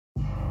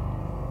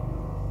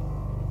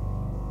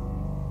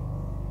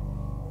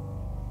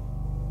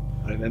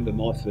I remember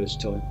my first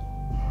time.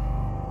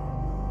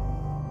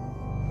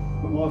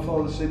 But my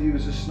father said he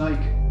was a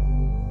snake,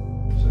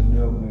 so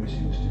no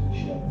mercy was to be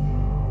shown.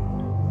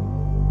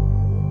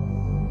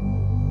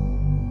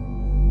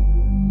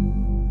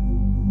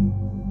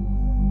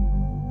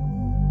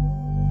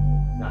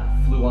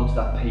 Nat flew onto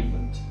that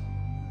pavement,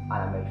 and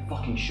I made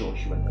fucking sure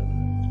she went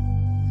under.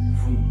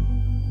 Vroom.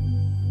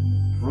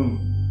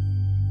 Vroom.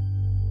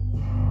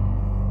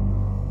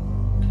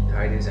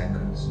 Tied his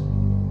ankles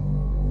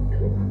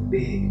to a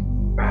big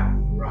fat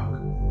rock.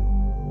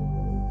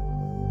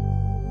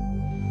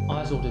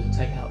 I was ordered to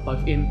take out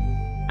both him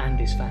and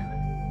his family.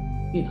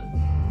 You know,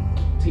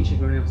 teach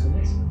everyone else a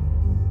lesson.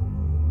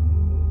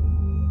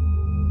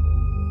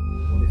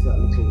 What if that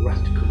little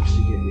rat comes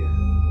to get you?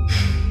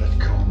 That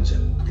Karma's a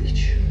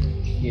bitch.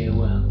 Yeah,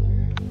 well,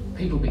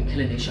 people have been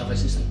killing each other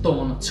since the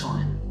dawn of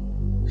time.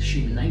 It's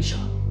human nature.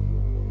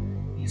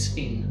 It's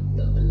in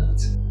the blood.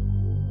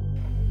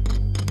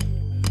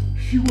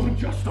 She wasn't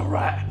just a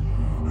rat.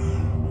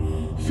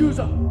 She was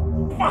a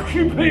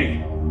fucking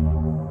pig.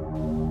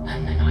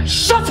 And then I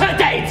shot her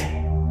dead!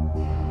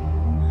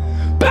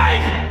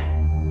 Bang!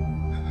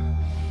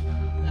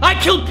 I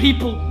killed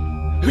people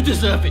who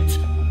deserve it.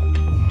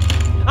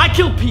 I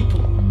killed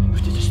people